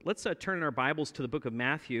Let's turn our Bibles to the book of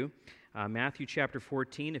Matthew, Matthew chapter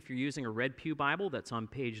 14. If you're using a Red Pew Bible, that's on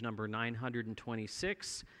page number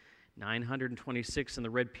 926, 926 in the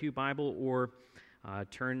Red Pew Bible, or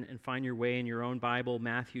turn and find your way in your own Bible,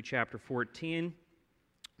 Matthew chapter 14,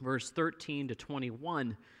 verse 13 to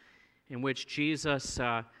 21, in which Jesus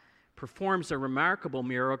performs a remarkable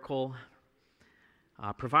miracle,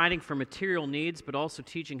 providing for material needs, but also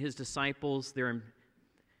teaching his disciples their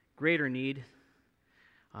greater need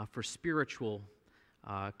for spiritual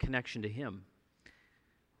connection to him.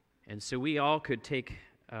 And so we all could take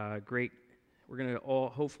we're going to all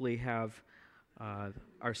hopefully have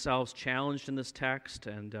ourselves challenged in this text.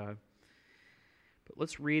 But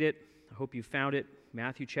let's read it. I hope you found it.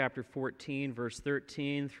 Matthew chapter 14, verse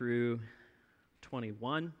 13 through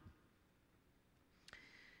 21.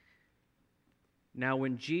 Now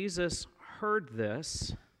when Jesus heard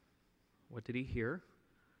this, what did he hear?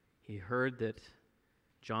 He heard that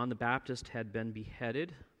John the Baptist had been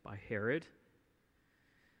beheaded by Herod.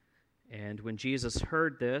 And when Jesus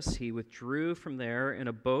heard this, he withdrew from there in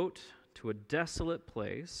a boat to a desolate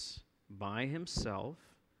place by himself.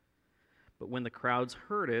 But when the crowds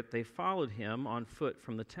heard it, they followed him on foot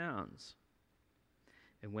from the towns.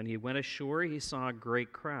 And when he went ashore, he saw a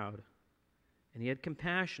great crowd, and he had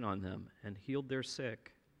compassion on them and healed their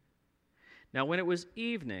sick. Now when it was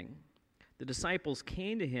evening, the disciples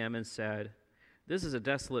came to him and said, "This is a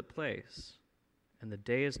desolate place, and the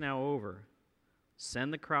day is now over.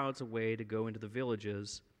 Send the crowds away to go into the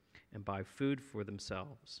villages and buy food for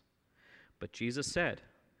themselves." But Jesus said,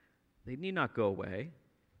 "They need not go away.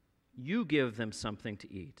 You give them something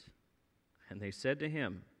to eat." And they said to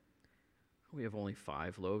him, "We have only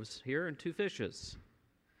 5 loaves here and 2 fishes."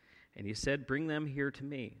 And he said, "Bring them here to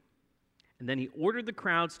me." And then he ordered the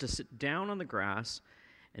crowds to sit down on the grass.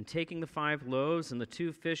 And taking the 5 loaves and the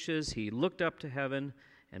 2 fishes, he looked up to heaven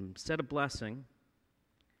and said a blessing.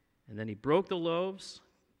 And then he broke the loaves,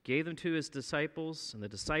 gave them to his disciples, and the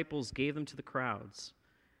disciples gave them to the crowds.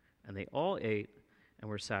 And they all ate and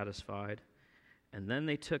were satisfied. And then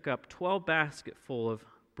they took up 12 basketful of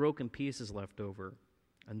broken pieces left over.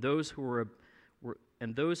 And those who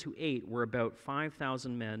ate were about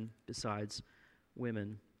 5,000 men, besides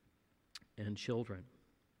women and children.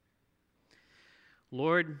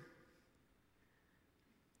 Lord,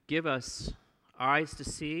 give us eyes to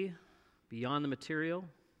see beyond the material,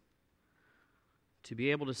 to be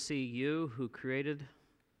able to see you who created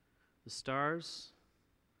the stars,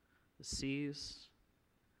 the seas,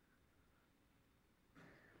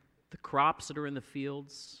 the crops that are in the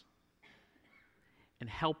fields, and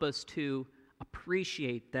help us to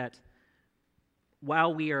appreciate that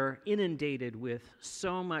while we are inundated with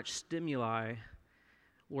so much stimuli,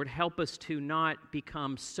 Lord, help us to not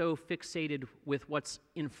become so fixated with what's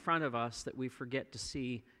in front of us that we forget to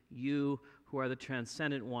see you, who are the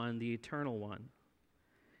transcendent one, the eternal one.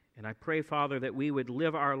 And I pray, Father, that we would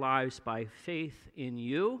live our lives by faith in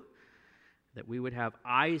you, that we would have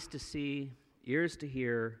eyes to see, ears to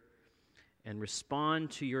hear, and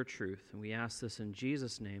respond to your truth. And we ask this in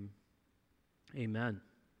Jesus' name. Amen.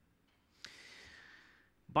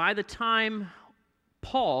 By the time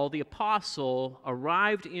Paul, the apostle,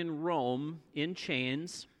 arrived in Rome in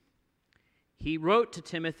chains, he wrote to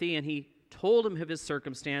Timothy and he told him of his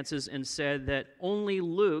circumstances and said that only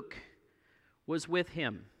Luke was with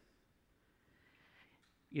him.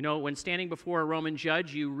 You know, when standing before a Roman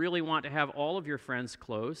judge, you really want to have all of your friends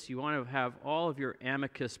close. You want to have all of your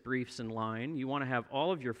amicus briefs in line. You want to have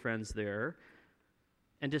all of your friends there.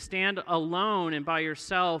 And to stand alone and by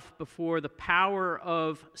yourself before the power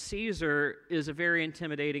of Caesar is a very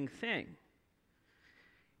intimidating thing.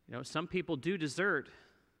 You know, some people do desert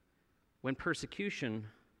when persecution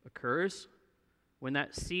occurs, when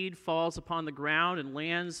that seed falls upon the ground and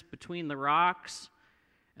lands between the rocks,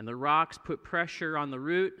 and the rocks put pressure on the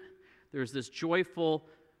root. There's this joyful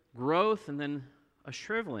growth and then a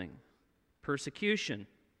shriveling, persecution.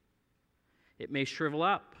 It may shrivel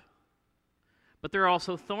up. But there are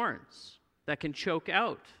also thorns that can choke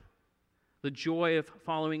out the joy of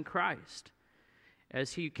following Christ.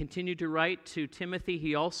 As he continued to write to Timothy,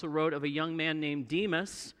 he also wrote of a young man named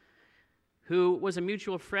Demas, who was a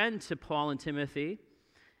mutual friend to Paul and Timothy.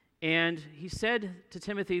 And he said to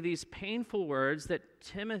Timothy these painful words that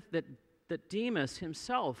Demas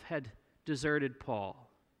himself had deserted Paul.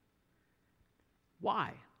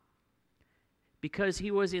 Why? Because he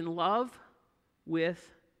was in love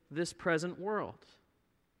with this present world.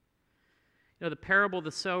 You know, the parable of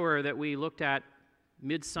the sower that we looked at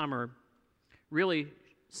midsummer really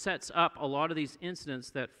sets up a lot of these incidents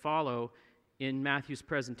that follow in Matthew's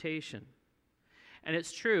presentation. And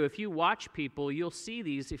it's true, if you watch people, you'll see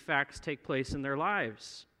these effects take place in their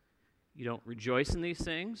lives. You don't rejoice in these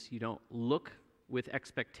things. You don't look with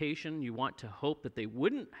expectation. You want to hope that they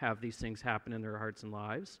wouldn't have these things happen in their hearts and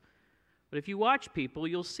lives. But if you watch people,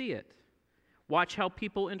 you'll see it. Watch how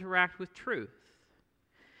people interact with truth.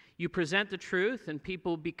 You present the truth, and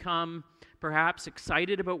people become perhaps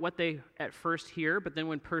excited about what they at first hear, but then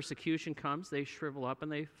when persecution comes, they shrivel up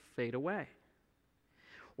and they fade away.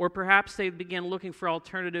 Or perhaps they begin looking for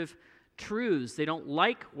alternative truths. They don't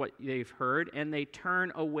like what they've heard, and they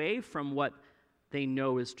turn away from what they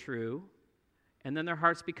know is true, and then their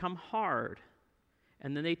hearts become hard,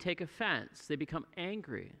 and then they take offense. They become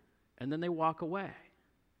angry, and then they walk away.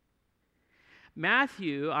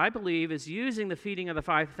 Matthew, I believe, is using the feeding of the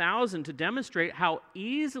 5,000 to demonstrate how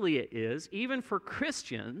easily it is, even for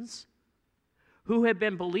Christians who have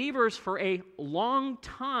been believers for a long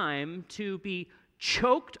time, to be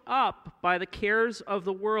choked up by the cares of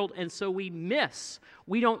the world, and so we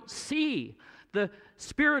don't see the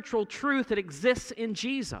spiritual truth that exists in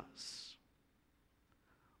Jesus.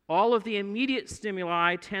 All of the immediate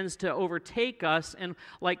stimuli tends to overtake us, and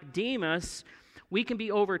like Demas, we can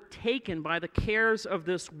be overtaken by the cares of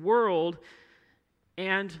this world,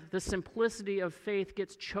 and the simplicity of faith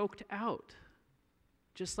gets choked out.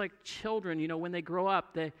 Just like children, when they grow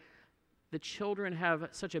up, the children have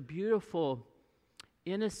such a beautiful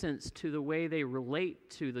innocence to the way they relate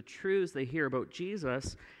to the truths they hear about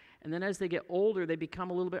Jesus, and then as they get older, they become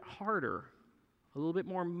a little bit harder, a little bit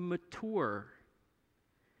more mature,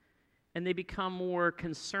 and they become more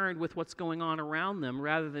concerned with what's going on around them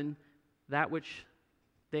rather than that which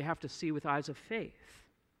they have to see with eyes of faith.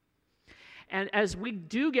 And as we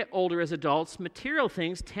do get older as adults, material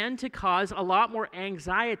things tend to cause a lot more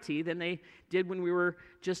anxiety than they did when we were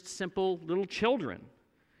just simple little children.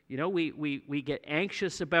 We get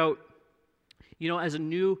anxious about, as a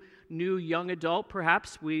new young adult,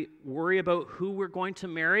 perhaps we worry about who we're going to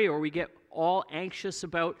marry, or we get all anxious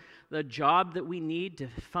about the job that we need to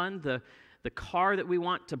fund the car that we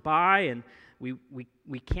want to buy, and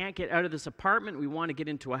we can't get out of this apartment. We want to get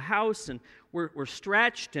into a house, and we're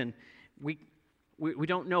stretched, and we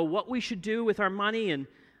don't know what we should do with our money. And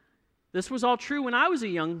this was all true when I was a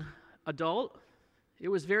young adult. It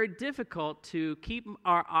was very difficult to keep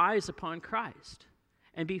our eyes upon Christ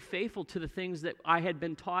and be faithful to the things that I had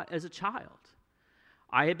been taught as a child.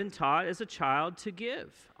 I had been taught as a child to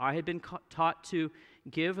give. I had been taught to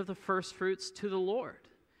give of the first fruits to the Lord.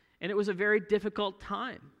 And it was a very difficult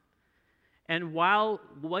time. And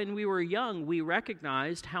when we were young, we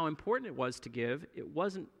recognized how important it was to give, it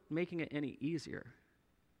wasn't making it any easier.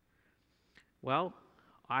 Well,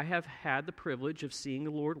 I have had the privilege of seeing the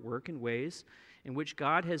Lord work in ways in which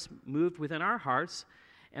God has moved within our hearts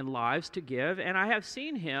and lives to give, and I have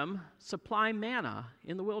seen Him supply manna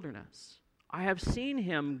in the wilderness. I have seen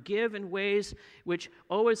Him give in ways which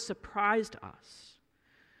always surprised us.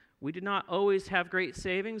 We did not always have great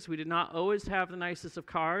savings. We did not always have the nicest of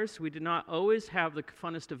cars. We did not always have the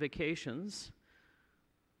funnest of vacations.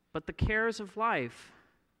 But the cares of life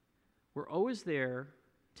were always there,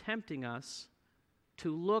 tempting us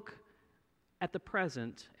to look at the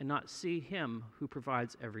present and not see Him who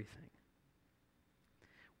provides everything.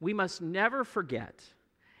 We must never forget,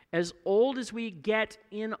 as old as we get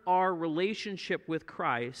in our relationship with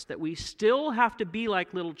Christ, that we still have to be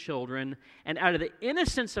like little children, and out of the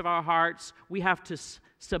innocence of our hearts, we have to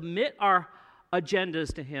submit our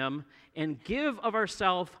agendas to Him and give of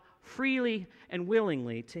ourselves freely and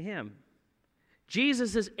willingly to Him.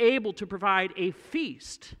 Jesus is able to provide a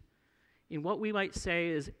feast in what we might say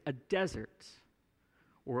is a desert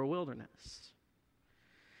or a wilderness.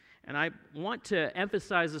 And I want to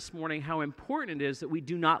emphasize this morning how important it is that we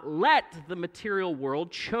do not let the material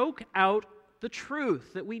world choke out the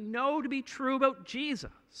truth that we know to be true about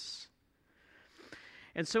Jesus.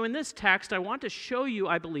 And so in this text, I want to show you,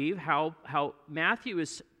 I believe, how Matthew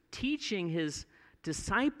is teaching his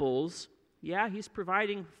disciples. Yeah, he's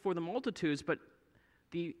providing for the multitudes, but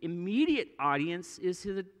the immediate audience is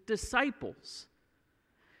the disciples.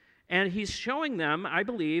 And he's showing them, I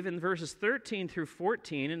believe, in verses 13 through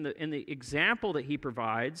 14, in the example that he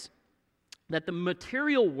provides, that the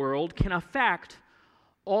material world can affect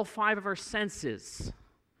all five of our senses.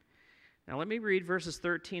 Now let me read verses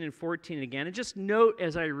 13 and 14 again, and just note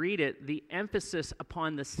as I read it the emphasis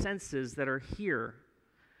upon the senses that are here.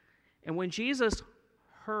 And when Jesus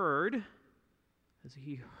heard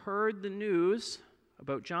the news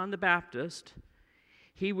about John the Baptist,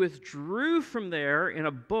 he withdrew from there in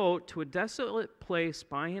a boat to a desolate place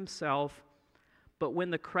by himself. But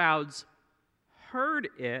when the crowds heard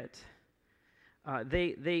it,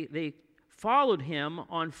 they followed him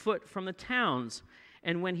on foot from the towns.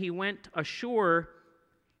 And when he went ashore,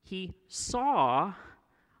 he saw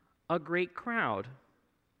a great crowd.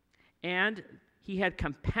 And he had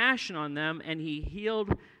compassion on them, and he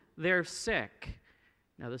healed their sick.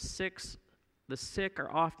 Now, the sick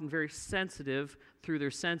are often very sensitive through their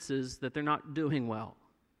senses that they're not doing well.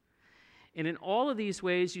 And in all of these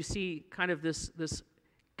ways, you see kind of this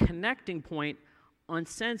connecting point on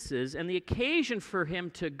senses. And the occasion for him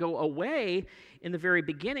to go away in the very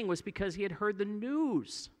beginning was because he had heard the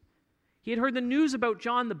news. He had heard the news about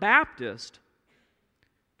John the Baptist.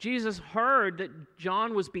 Jesus heard that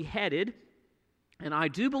John was beheaded, and I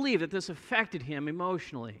do believe that this affected him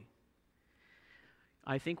emotionally.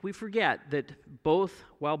 I think we forget that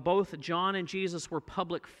while both John and Jesus were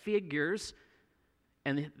public figures,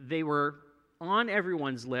 and they were on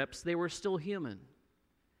everyone's lips, they were still human.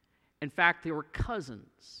 In fact, they were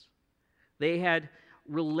cousins. They had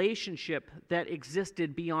relationship that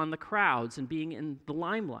existed beyond the crowds and being in the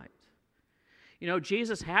limelight. You know,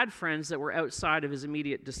 Jesus had friends that were outside of his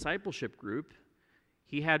immediate discipleship group.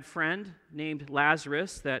 He had a friend named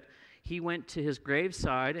Lazarus that he went to his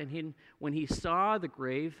graveside, and when he saw the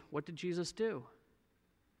grave, what did Jesus do?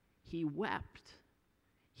 He wept.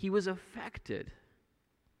 He was affected.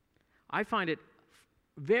 I find it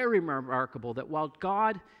very remarkable that while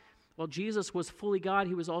Jesus was fully God,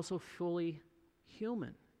 he was also fully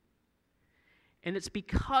human. And it's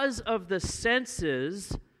because of the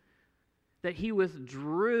senses that he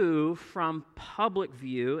withdrew from public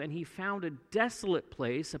view, and he found a desolate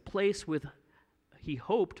place, a place with, he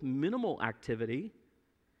hoped, minimal activity.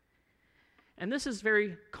 And this is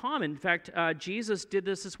very common. In fact, Jesus did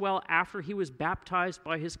this as well after he was baptized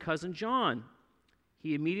by his cousin John.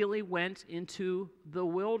 He immediately went into the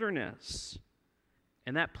wilderness.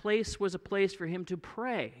 And that place was a place for him to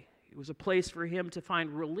pray. It was a place for him to find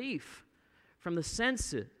relief from the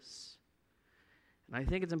senses. And I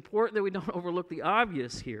think it's important that we don't overlook the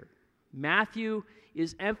obvious here. Matthew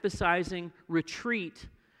is emphasizing retreat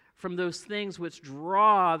from those things which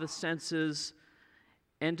draw the senses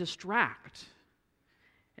and distract.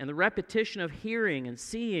 And the repetition of hearing and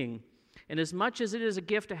seeing, and as much as it is a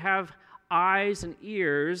gift to have eyes and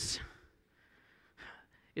ears,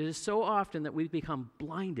 it is so often that we become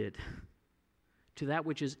blinded to that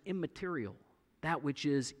which is immaterial, that which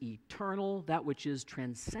is eternal, that which is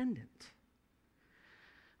transcendent.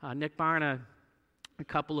 Nick Barna, a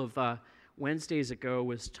couple of Wednesdays ago,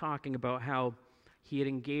 was talking about how he had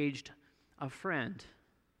engaged a friend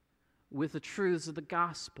with the truths of the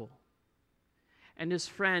gospel. And his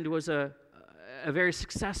friend was a very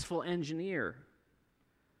successful engineer.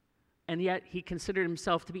 And yet he considered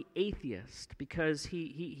himself to be atheist because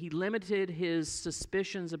he limited his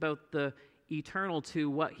suspicions about the eternal to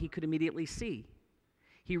what he could immediately see.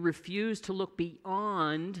 He refused to look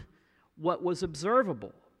beyond what was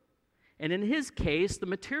observable. And in his case, the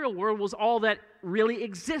material world was all that really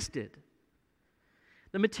existed.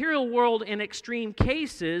 The material world, in extreme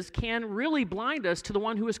cases, can really blind us to the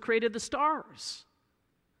one who has created the stars.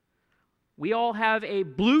 We all have a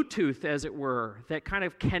Bluetooth, as it were, that kind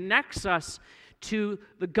of connects us to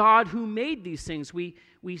the God who made these things. We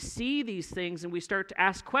see these things and we start to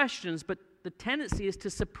ask questions, but the tendency is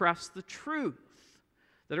to suppress the truth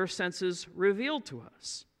that our senses reveal to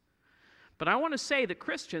us. But I want to say that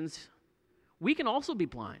Christians, we can also be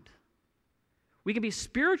blind. We can be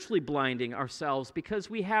spiritually blinding ourselves because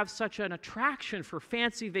we have such an attraction for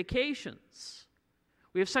fancy vacations.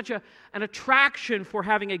 We have such an attraction for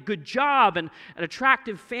having a good job and an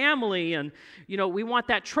attractive family, and we want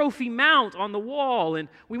that trophy mount on the wall, and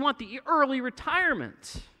we want the early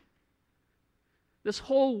retirement. This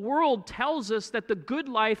whole world tells us that the good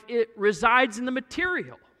life, it resides in the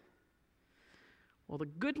material. Well, the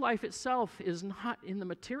good life itself is not in the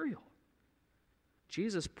material.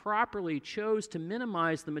 Jesus properly chose to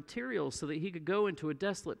minimize the material so that he could go into a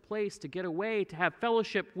desolate place to get away, to have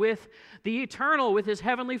fellowship with the eternal, with his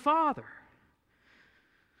heavenly Father.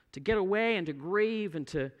 To get away and to grieve and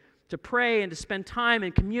to pray and to spend time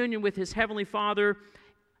in communion with his heavenly Father,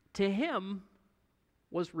 to him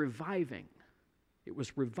was reviving. It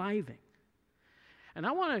was reviving. And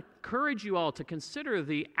I want to encourage you all to consider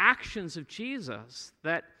the actions of Jesus,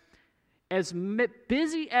 that as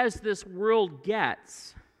busy as this world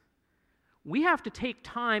gets, we have to take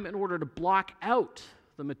time in order to block out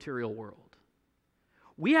the material world.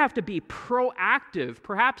 We have to be proactive,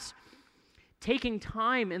 perhaps taking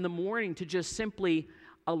time in the morning to just simply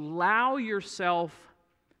allow yourself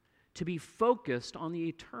to be focused on the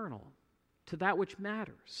eternal, to that which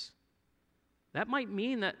matters. That might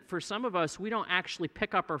mean that for some of us, we don't actually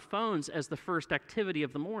pick up our phones as the first activity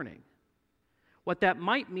of the morning. What that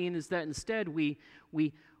might mean is that instead we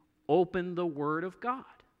open the Word of God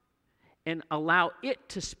and allow it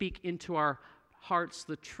to speak into our hearts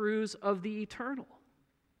the truths of the eternal.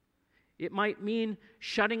 It might mean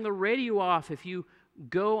shutting the radio off if you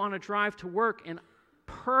go on a drive to work and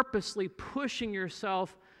purposely pushing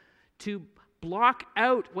yourself to block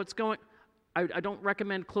out what's going on. I don't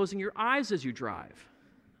recommend closing your eyes as you drive.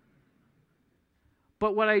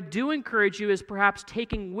 But what I do encourage you is perhaps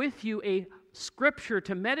taking with you a scripture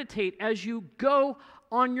to meditate as you go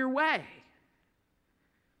on your way.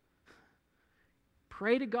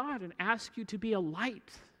 Pray to God and ask you to be a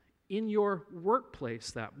light in your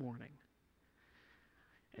workplace that morning.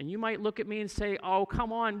 And you might look at me and say, oh,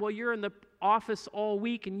 come on, well, you're in the office all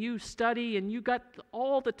week and you study and you got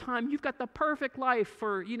all the time. You've got the perfect life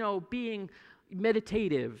for, being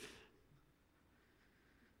meditative.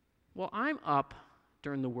 Well, I'm up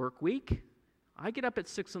during the work week. I get up at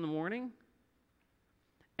 6 in the morning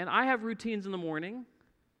and I have routines in the morning.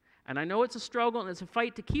 And I know it's a struggle and it's a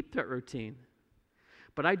fight to keep that routine.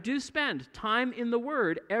 But I do spend time in the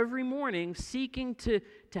Word every morning seeking to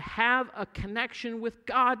have a connection with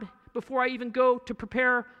God before I even go to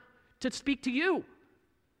prepare to speak to you.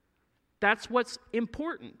 That's what's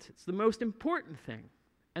important. It's the most important thing.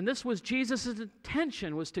 And this was Jesus'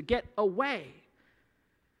 intention, was to get away.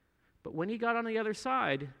 But when he got on the other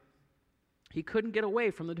side, he couldn't get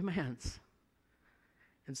away from the demands.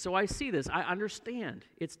 And so I see this. I understand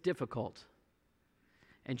it's difficult.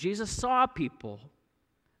 And Jesus saw people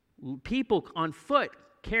on foot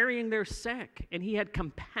carrying their sick, and he had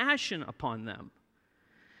compassion upon them.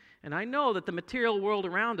 And I know that the material world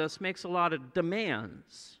around us makes a lot of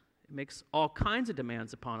demands. It makes all kinds of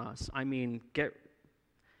demands upon us.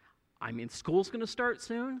 School's going to start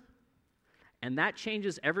soon, and that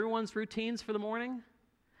changes everyone's routines for the morning.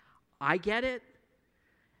 I get it.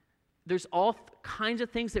 There's all kinds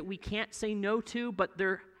of things that we can't say no to, but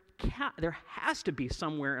there has to be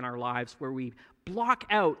somewhere in our lives where we block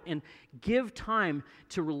out and give time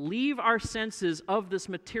to relieve our senses of this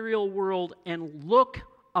material world and look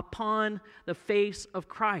upon the face of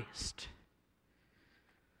Christ.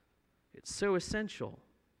 It's so essential.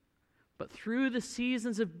 But through the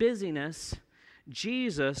seasons of busyness,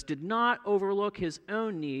 Jesus did not overlook his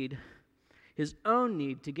own need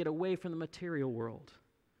to get away from the material world.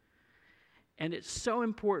 And it's so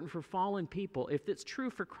important for fallen people. If it's true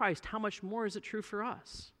for Christ, how much more is it true for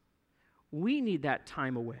us? We need that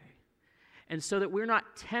time away. And so that we're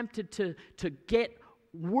not tempted to get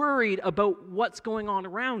worried about what's going on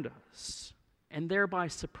around us and thereby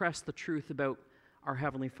suppress the truth about our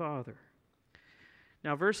Heavenly Father.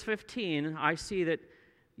 Now, verse 15, I see that,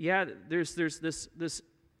 there's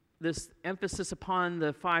this emphasis upon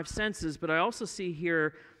the five senses, but I also see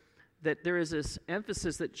here that there is this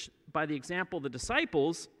emphasis that by the example of the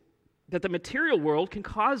disciples, that the material world can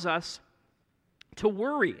cause us to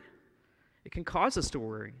worry. It can cause us to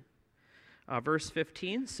worry. Verse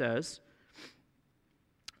 15 says,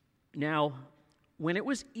 "Now, when it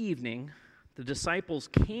was evening, the disciples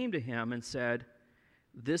came to him and said,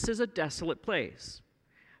 'This is a desolate place,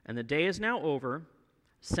 and the day is now over.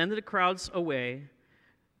 Send the crowds away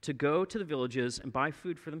to go to the villages and buy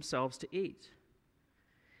food for themselves to eat.'"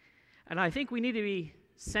 And I think we need to be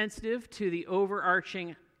sensitive to the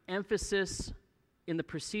overarching emphasis in the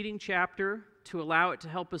preceding chapter to allow it to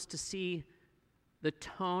help us to see the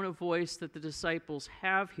tone of voice that the disciples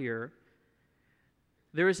have here.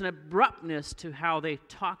 There is an abruptness to how they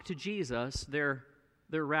talk to Jesus, their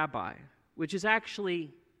rabbi, which is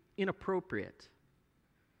actually inappropriate.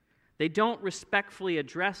 They don't respectfully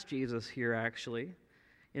address Jesus here, actually.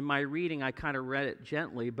 In my reading, I kind of read it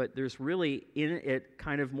gently, but there's really in it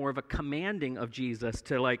kind of more of a commanding of Jesus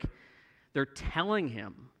to they're telling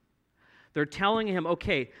him,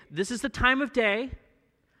 okay, this is the time of day.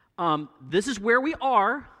 This is where we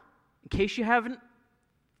are, in case you haven't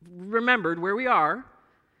remembered where we are,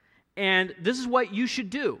 and this is what you should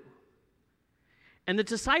do. And the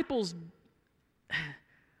disciples,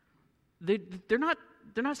 they're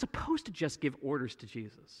not supposed to just give orders to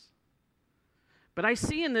Jesus. But I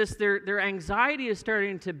see in this, their anxiety is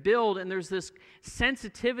starting to build, and there's this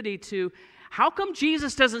sensitivity to, how come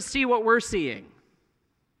Jesus doesn't see what we're seeing?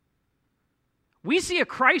 We see a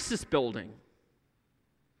crisis building.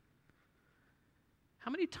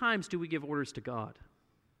 How many times do we give orders to God?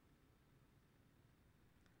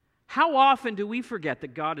 How often do we forget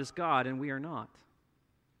that God is God and we are not?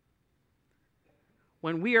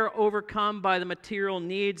 When we are overcome by the material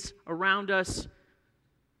needs around us,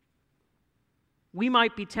 we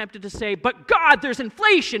might be tempted to say, "But God, there's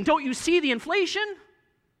inflation. Don't you see the inflation?"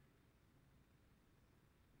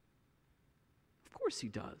 course he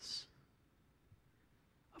does.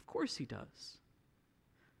 Of course he does.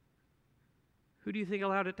 Who do you think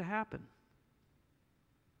allowed it to happen?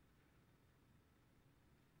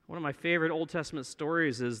 One of my favorite Old Testament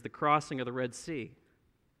stories is the crossing of the Red Sea.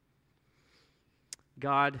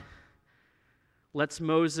 God lets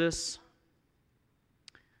Moses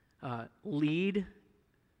lead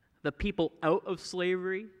the people out of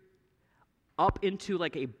slavery up into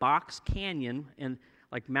like a box canyon and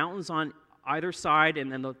like mountains on either side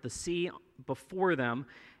and then the sea before them,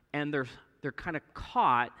 and they're kind of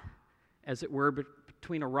caught, as it were,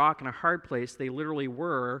 between a rock and a hard place. They literally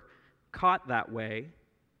were caught that way.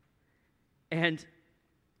 And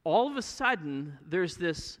all of a sudden, there's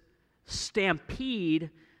this stampede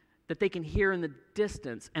that they can hear in the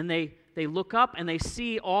distance. And they look up and they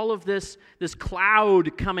see all of this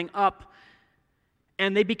cloud coming up.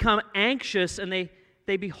 And they become anxious and they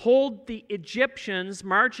behold the Egyptians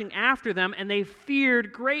marching after them, and they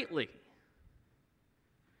feared greatly.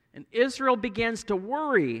 And Israel begins to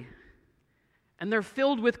worry. And they're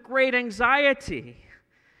filled with great anxiety.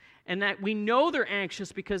 And that we know they're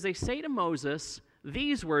anxious because they say to Moses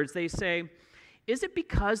these words. They say, "Is it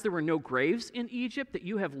because there were no graves in Egypt that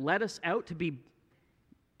you have led us out to be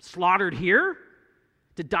slaughtered here?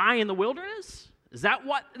 To die in the wilderness? Is that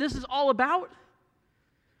what this is all about?"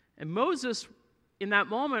 And Moses, in that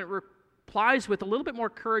moment, replies with a little bit more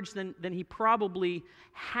courage than he probably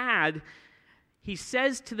had. He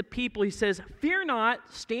says to the people, he says, "Fear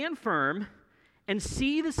not, stand firm, and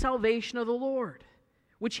see the salvation of the Lord,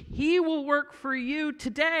 which he will work for you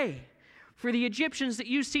today. For the Egyptians that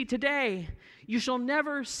you see today, you shall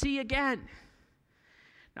never see again."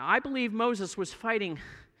 Now, I believe Moses was fighting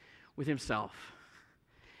with himself.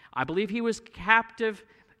 I believe he was captive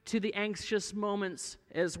to the anxious moments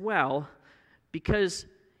as well, because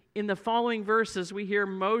in the following verses we hear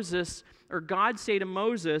Moses, or God say to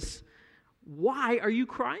Moses, "Why are you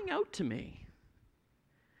crying out to me?"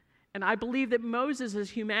 And I believe that Moses'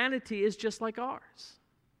 humanity is just like ours.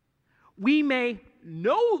 We may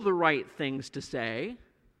know the right things to say,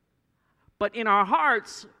 but in our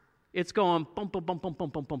hearts, it's going bum, bum, bum, bum, bum,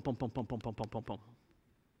 bum, bum, bum, bum, bum, bum, bum, bum, bum, bum.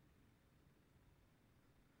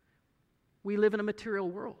 We live in a material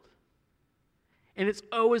world. And it's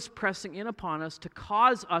always pressing in upon us to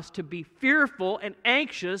cause us to be fearful and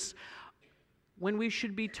anxious when we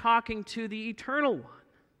should be talking to the eternal one.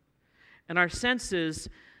 And our senses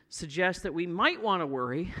suggest that we might want to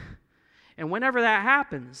worry, and whenever that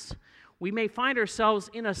happens, we may find ourselves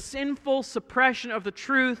in a sinful suppression of the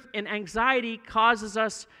truth, and anxiety causes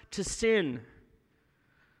us to sin.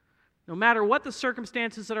 No matter what the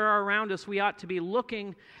circumstances that are around us, we ought to be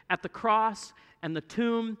looking at the cross and the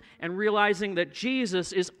tomb and realizing that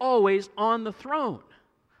Jesus is always on the throne.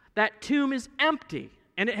 That tomb is empty,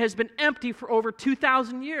 and it has been empty for over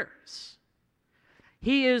 2,000 years.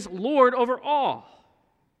 He is Lord over all,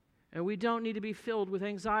 and we don't need to be filled with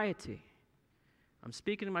anxiety. I'm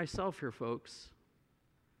speaking to myself here, folks.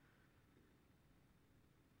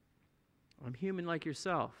 I'm human like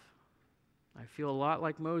yourself. I feel a lot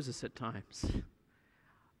like Moses at times.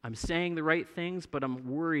 I'm saying the right things, but I'm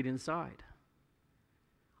worried inside.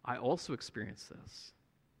 I also experience this.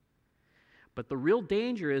 But the real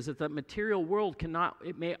danger is that the material world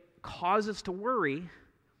it may cause us to worry,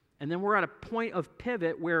 and then we're at a point of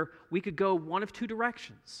pivot where we could go one of two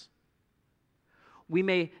directions. We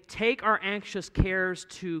may take our anxious cares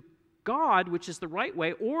to God, which is the right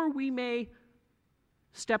way, or we may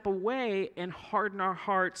step away and harden our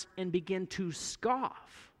hearts and begin to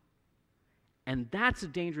scoff. And that's a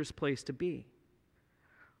dangerous place to be.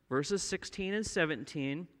 Verses 16 and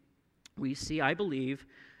 17, we see, I believe,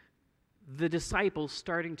 the disciples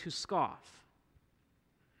starting to scoff.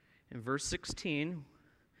 In verse 16,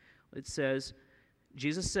 it says,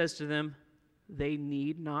 Jesus says to them, "They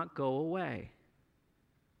need not go away.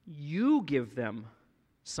 You give them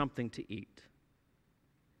something to eat."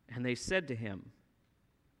 And they said to him,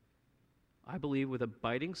 I believe with a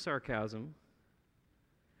biting sarcasm,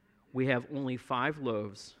 "We have only 5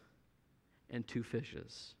 loaves and 2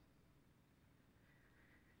 fishes.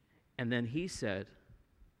 And then he said,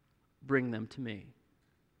 "Bring them to me."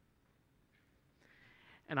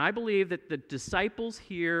 And I believe that the disciples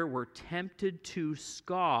here were tempted to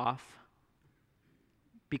scoff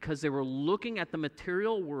because they were looking at the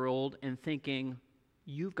material world and thinking,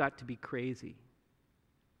 "You've got to be crazy."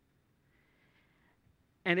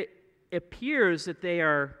 And it appears that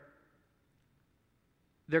they're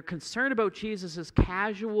concerned about Jesus'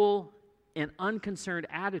 casual and unconcerned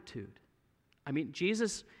attitude. I mean,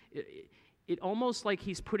 Jesus, it almost like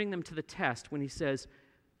he's putting them to the test when he says,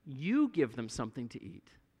 "You give them something to eat,"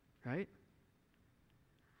 right?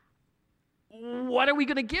 what are we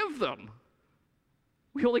going to give them?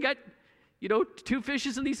 We only got, 2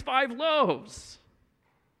 fishes and these 5 loaves.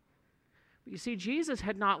 But you see, Jesus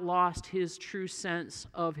had not lost his true sense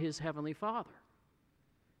of his heavenly Father.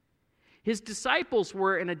 His disciples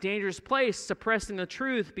were in a dangerous place, suppressing the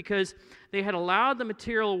truth because they had allowed the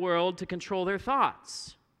material world to control their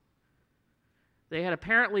thoughts. They had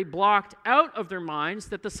apparently blocked out of their minds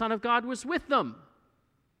that the Son of God was with them.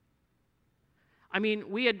 I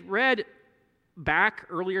mean, we had read back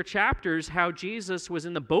earlier chapters how Jesus was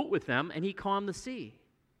in the boat with them and he calmed the sea.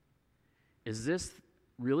 Is this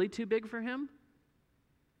really too big for him?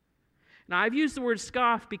 Now, I've used the word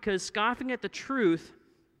scoff because scoffing at the truth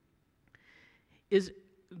is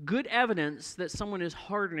good evidence that someone is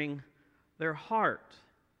hardening their heart.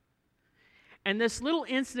 And this little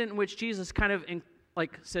incident in which Jesus kind of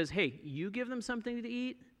says, hey, you give them something to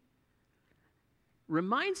eat,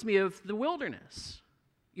 reminds me of the wilderness.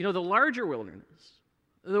 The larger wilderness.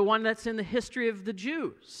 The one that's in the history of the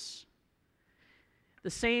Jews. The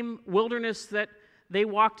same wilderness that they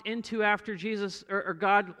walked into after Jesus, or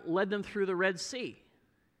God led them through the Red Sea.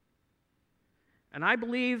 And I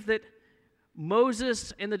believe that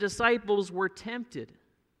Moses and the disciples were tempted.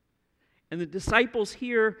 And the disciples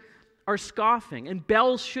here are scoffing. And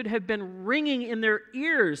bells should have been ringing in their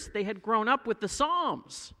ears. They had grown up with the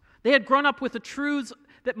Psalms. They had grown up with the truths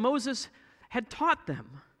that Moses had taught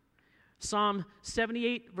them. Psalm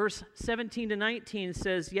 78, verse 17 to 19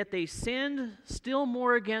 says, "Yet they sinned still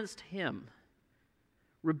more against him,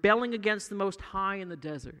 rebelling against the Most High in the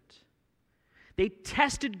desert. They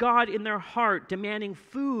tested God in their heart, demanding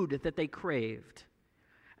food that they craved.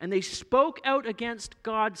 And they spoke out against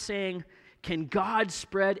God, saying, 'Can God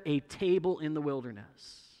spread a table in the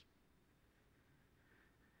wilderness?'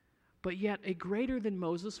 But yet a greater than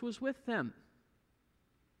Moses was with them.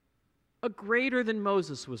 A greater than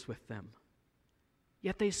Moses was with them.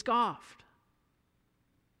 Yet they scoffed.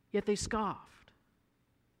 Yet they scoffed.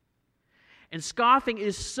 And scoffing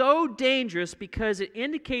is so dangerous because it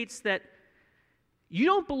indicates that you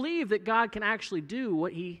don't believe that God can actually do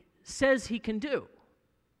what he says he can do.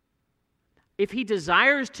 If he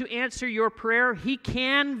desires to answer your prayer, he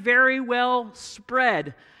can very well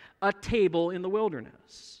spread a table in the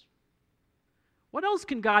wilderness. What else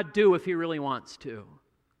can God do if he really wants to?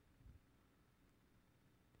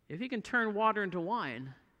 If he can turn water into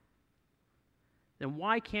wine, then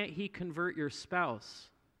why can't he convert your spouse?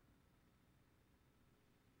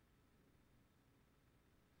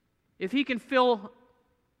 If he can fill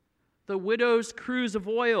the widow's cruse of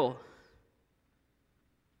oil,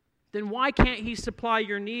 then why can't he supply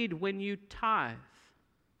your need when you tithe?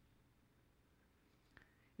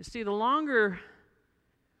 You see, the longer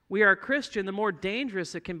we are a Christian, the more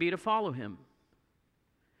dangerous it can be to follow him.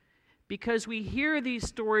 Because we hear these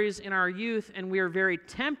stories in our youth and we are very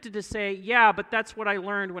tempted to say, yeah, but that's what I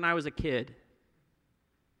learned when I was a kid.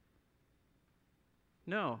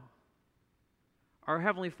 No. Our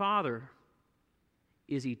Heavenly Father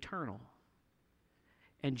is eternal.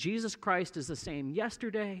 And Jesus Christ is the same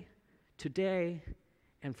yesterday, today,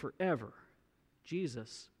 and forever.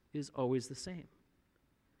 Jesus is always the same.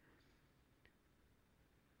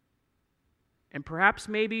 And perhaps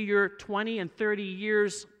maybe you're 20 and 30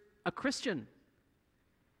 years a Christian,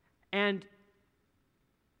 and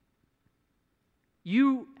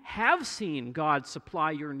you have seen God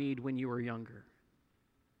supply your need when you were younger.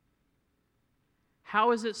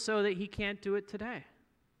 How is it so that he can't do it today?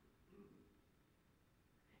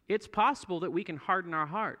 It's possible that we can harden our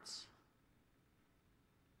hearts.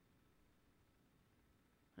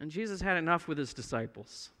 And Jesus had enough with his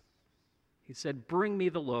disciples. He said, "Bring me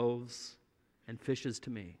the loaves and fishes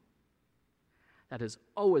to me." That is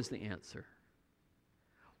always the answer.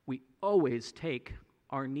 We always take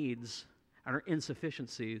our needs and our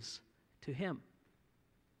insufficiencies to him.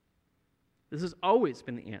 This has always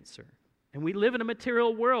been the answer. And we live in a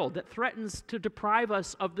material world that threatens to deprive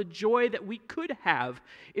us of the joy that we could have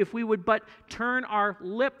if we would but turn our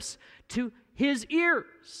lips to his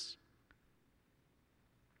ears.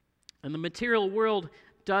 And the material world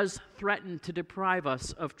does threaten to deprive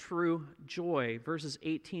us of true joy. Verses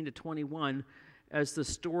 18 to 21, as the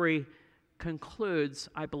story concludes,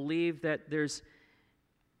 I believe that there's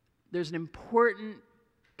an important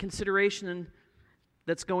consideration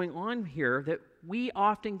that's going on here, that we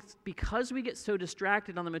often, because we get so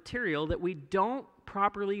distracted on the material, that we don't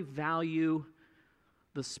properly value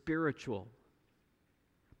the spiritual.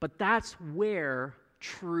 But that's where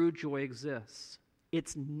true joy exists.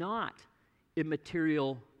 It's not in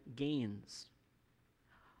material gains.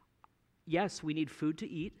 Yes, we need food to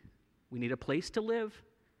eat, we need a place to live,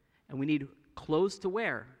 and we need clothes to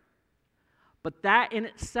wear. But that in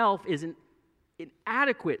itself is an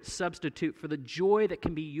inadequate substitute for the joy that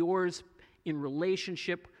can be yours in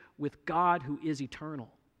relationship with God who is eternal.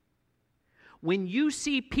 When you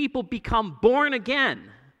see people become born again,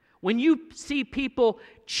 when you see people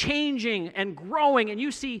changing and growing, and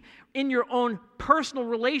you see in your own personal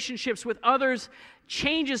relationships with others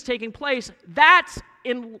changes taking place, that's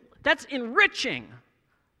enriching.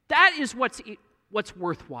 That is what's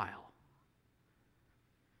worthwhile.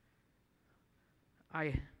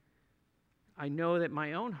 I know that in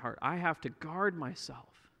my own heart, I have to guard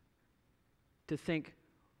myself to think,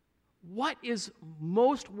 what is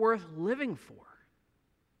most worth living for?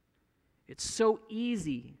 It's so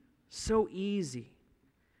easy, so easy.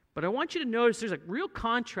 But I want you to notice there's a real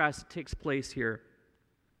contrast that takes place here.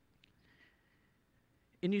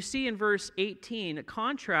 And you see in verse 18, a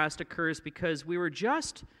contrast occurs because we were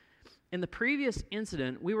just, in the previous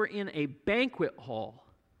incident, we were in a banquet hall.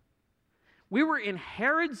 We were in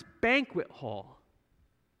Herod's banquet hall.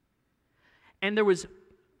 And there was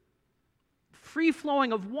free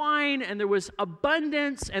flowing of wine, and there was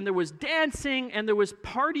abundance, and there was dancing, and there was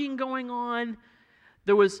partying going on.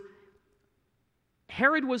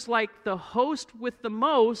 Herod was like the host with the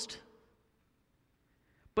most,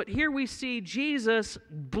 but here we see Jesus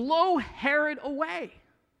blow Herod away.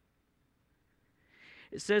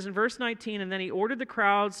 It says in verse 19, and then he ordered the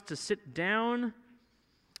crowds to sit down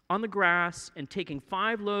on the grass, and taking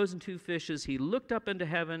 5 loaves and 2 fishes, he looked up into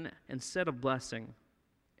heaven and said a blessing.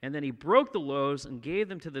 And then he broke the loaves and gave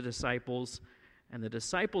them to the disciples, and the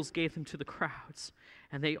disciples gave them to the crowds,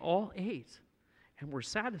 and they all ate and were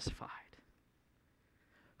satisfied.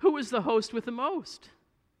 Who is the host with the most?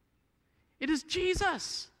 It is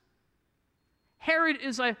Jesus. Herod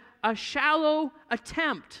is a shallow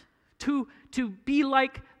attempt to be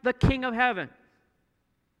like the King of Heaven.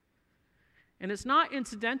 And it's not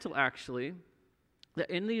incidental, actually,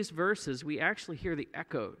 that in these verses we actually hear the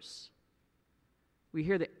echoes. We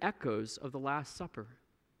hear the echoes of the Last Supper.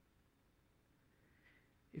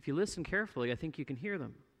 If you listen carefully, I think you can hear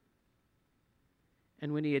them.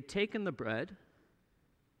 And when he had taken the bread,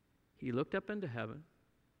 he looked up into heaven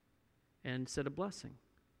and said a blessing.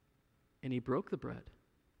 And he broke the bread.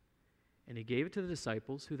 And he gave it to the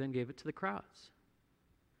disciples, who then gave it to the crowds.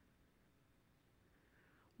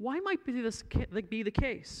 Why might this be the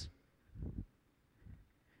case?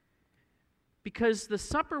 Because the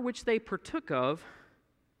supper which they partook of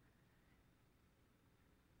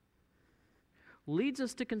leads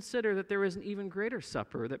us to consider that there is an even greater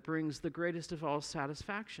supper that brings the greatest of all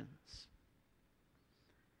satisfactions.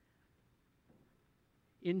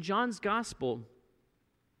 In John's Gospel,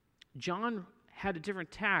 John had a different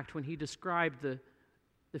tact when he described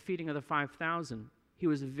the feeding of the 5,000. He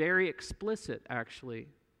was very explicit, actually,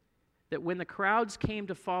 that when the crowds came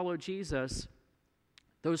to follow Jesus,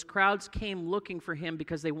 those crowds came looking for him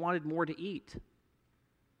because they wanted more to eat.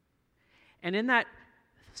 And in that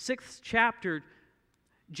 6th chapter,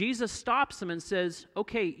 Jesus stops them and says,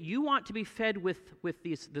 okay, you want to be fed with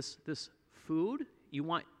this food?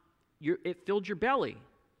 It filled your belly.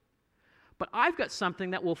 But I've got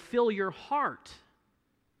something that will fill your heart.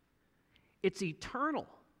 It's eternal.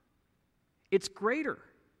 It's greater.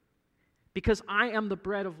 Because I am the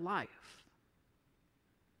bread of life.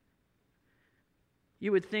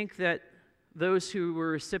 You would think that those who were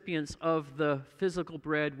recipients of the physical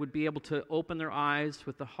bread would be able to open their eyes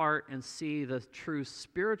with the heart and see the true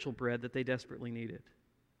spiritual bread that they desperately needed.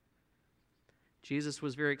 Jesus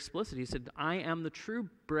was very explicit. He said, I am the true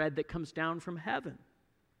bread that comes down from heaven.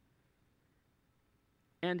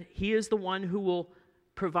 And he is the one who will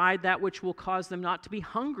provide that which will cause them not to be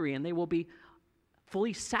hungry, and they will be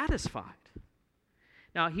fully satisfied.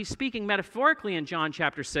 Now, he's speaking metaphorically in John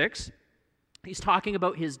chapter 6. He's talking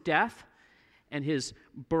about his death and his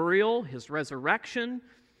burial, his resurrection.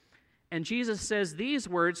 And Jesus says these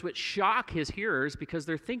words which shock his hearers because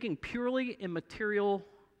they're thinking purely in material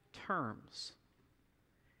terms.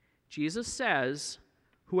 Jesus says,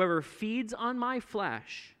 whoever feeds on my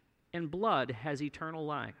flesh and blood has eternal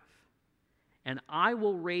life, and I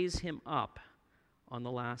will raise him up on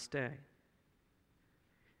the last day.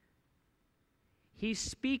 He's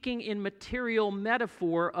speaking in material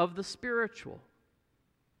metaphor of the spiritual.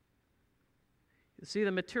 You see,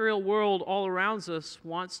 the material world all around us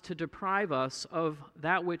wants to deprive us of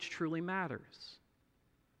that which truly matters.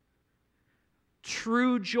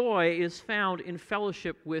 True joy is found in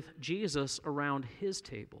fellowship with Jesus around his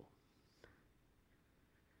table.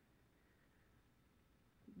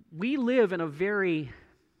 We live in a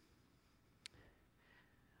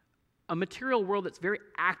material world that's very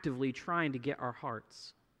actively trying to get our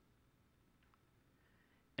hearts.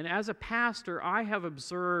 And as a pastor, I have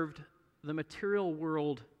observed the material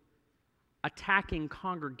world attacking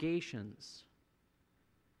congregations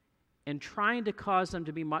and trying to cause them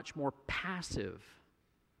to be much more passive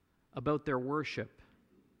about their worship.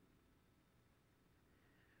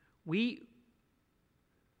 We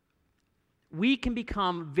can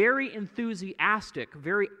become very enthusiastic,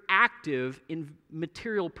 very active in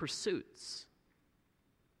material pursuits.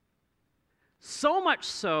 So much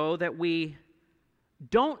so that we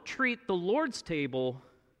don't treat the Lord's table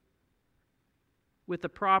with the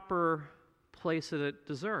proper place that it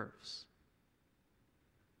deserves.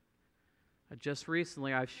 Just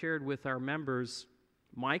recently, I've shared with our members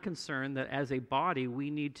my concern that as a body, we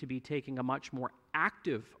need to be taking a much more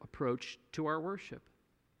active approach to our worship.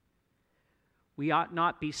 We ought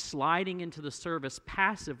not be sliding into the service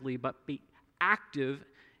passively, but be active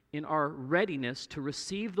in our readiness to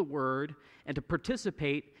receive the word and to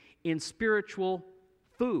participate in spiritual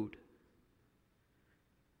food.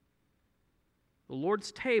 The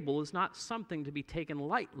Lord's table is not something to be taken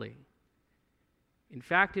lightly. In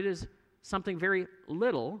fact, it is something very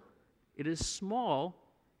little. It is small.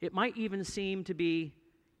 It might even seem to be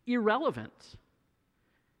irrelevant.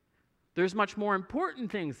 There's much more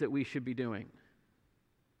important things that we should be doing.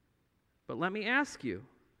 But let me ask you,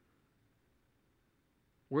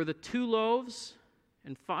 were the 5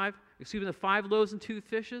 loaves and 2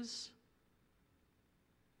 fishes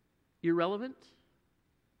irrelevant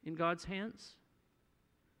in God's hands?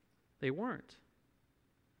 They weren't.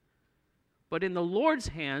 But in the Lord's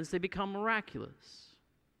hands, they become miraculous.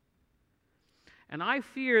 And I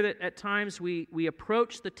fear that at times we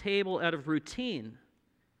approach the table out of routine.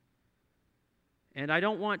 And I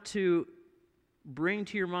don't want to bring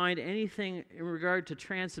to your mind anything in regard to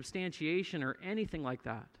transubstantiation or anything like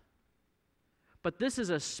that. But this is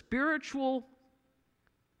a spiritual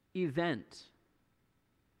event.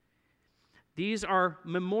 These are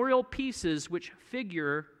memorial pieces which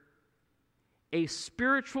figure a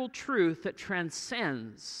spiritual truth that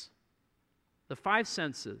transcends the 5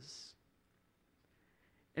 senses.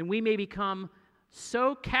 And we may become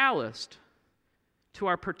so calloused to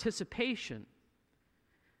our participation,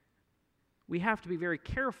 we have to be very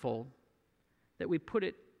careful that we put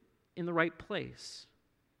it in the right place.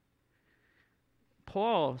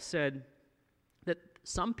 Paul said that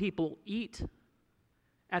some people eat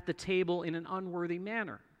at the table in an unworthy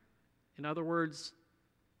manner. In other words,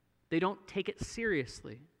 they don't take it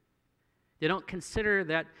seriously. They don't consider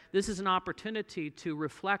that this is an opportunity to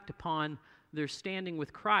reflect upon their standing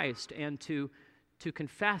with Christ and to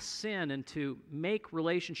confess sin and to make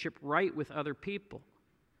relationship right with other people.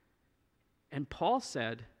 And Paul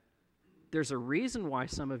said, there's a reason why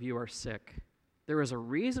some of you are sick. There is a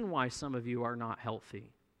reason why some of you are not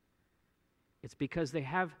healthy. It's because they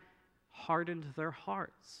have hardened their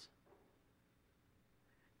hearts.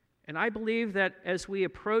 And I believe that as we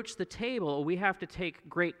approach the table, we have to take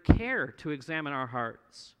great care to examine our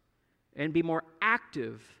hearts and be more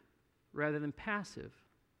active rather than passive.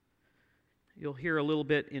 You'll hear a little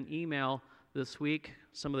bit in email this week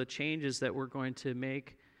some of the changes that we're going to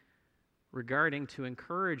make regarding to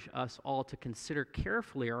encourage us all to consider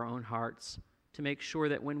carefully our own hearts to make sure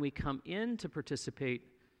that when we come in to participate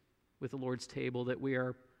with the Lord's table that we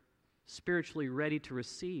are spiritually ready to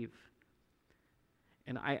receive.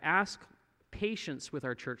 And I ask patience with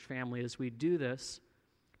our church family as we do this.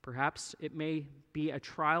 Perhaps it may be a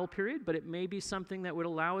trial period, but it may be something that would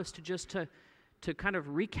allow us to just to kind of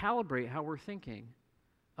recalibrate how we're thinking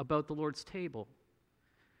about the Lord's table.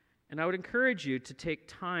 And I would encourage you to take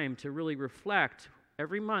time to really reflect.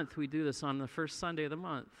 Every month we do this on the first Sunday of the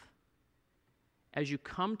month. As you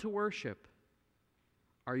come to worship,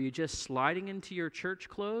 are you just sliding into your church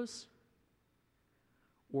clothes?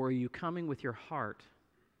 Or are you coming with your heart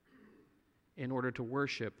in order to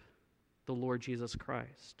worship the Lord Jesus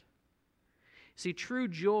Christ? See, true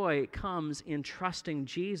joy comes in trusting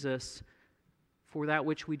Jesus for that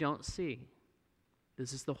which we don't see.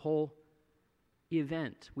 This is the whole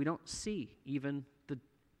event. We don't see even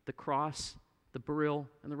the cross, the burial,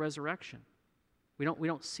 and the resurrection. We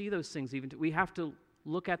don't see those things even. We have to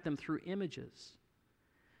look at them through images.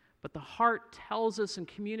 But the heart tells us and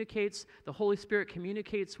communicates, the Holy Spirit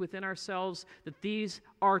communicates within ourselves that these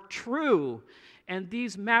are true and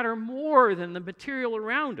these matter more than the material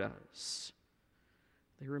around us.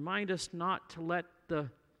 They remind us not to let the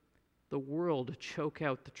world choke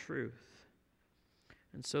out the truth.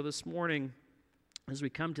 And so this morning, as we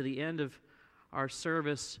come to the end of our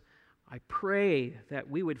service, I pray that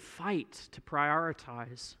we would fight to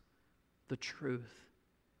prioritize the truth.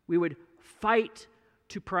 We would fight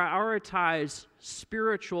to prioritize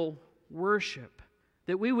spiritual worship,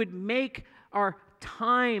 that we would make our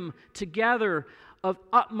time together of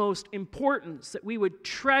utmost importance, that we would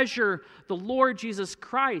treasure the Lord Jesus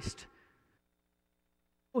Christ,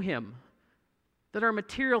 know Him, that our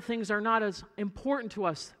material things are not as important to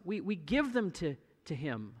us. We give them to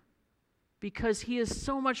Him because He is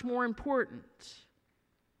so much more important.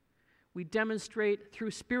 We demonstrate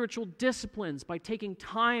through spiritual disciplines by taking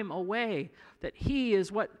time away that He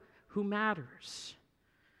is who matters.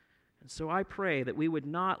 And so I pray that we would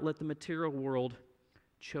not let the material world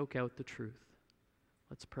choke out the truth.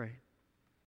 Let's pray.